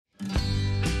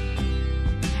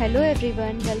Hello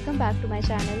everyone, welcome back to my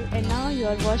channel, and now you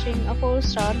are watching a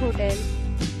 4-star hotel.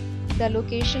 The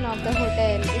location of the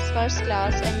hotel is first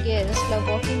class and guests love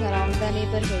walking around the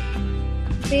neighborhood.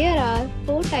 There are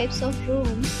 4 types of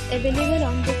rooms available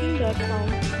on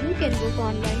booking.com. You can book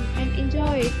online and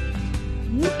enjoy it.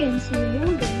 You can see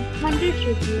more than 100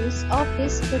 reviews of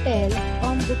this hotel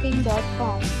on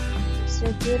booking.com. Its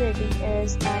review rating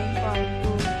is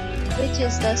 9.2, which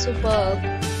is the superb.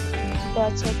 The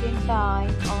check-in time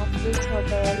of this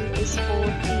hotel is 4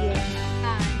 p.m.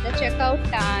 and the checkout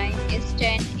time is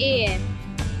 10 a.m.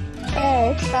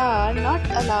 Pets are not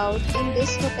allowed in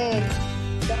this hotel.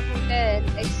 The hotel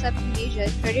accepts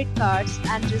major credit cards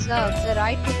and reserves the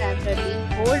right to temporarily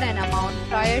hold an amount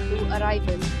prior to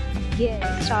arrival.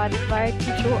 Guests are required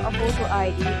to show a photo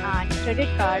ID and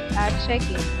credit card at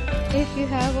check-in. If you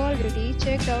have already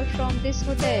checked out from this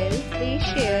hotel, please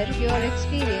share your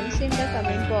experience in the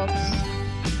comment box.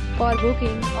 For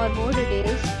booking or more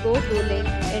details, go to link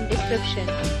in description.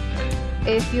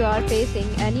 If you are facing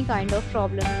any kind of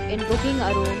problem in booking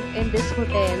a room in this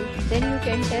hotel, then you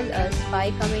can tell us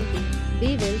by commenting.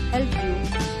 We will help you.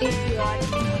 If you are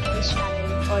new on this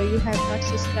channel or you have not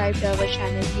subscribed our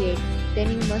channel yet,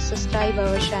 then you must subscribe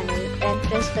our channel and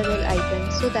press the bell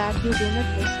icon so that you do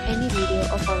not miss any video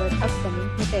of our upcoming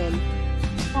hotel.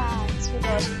 Thanks for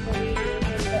watching the video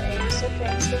till the end. So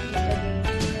friends, will meet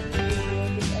again.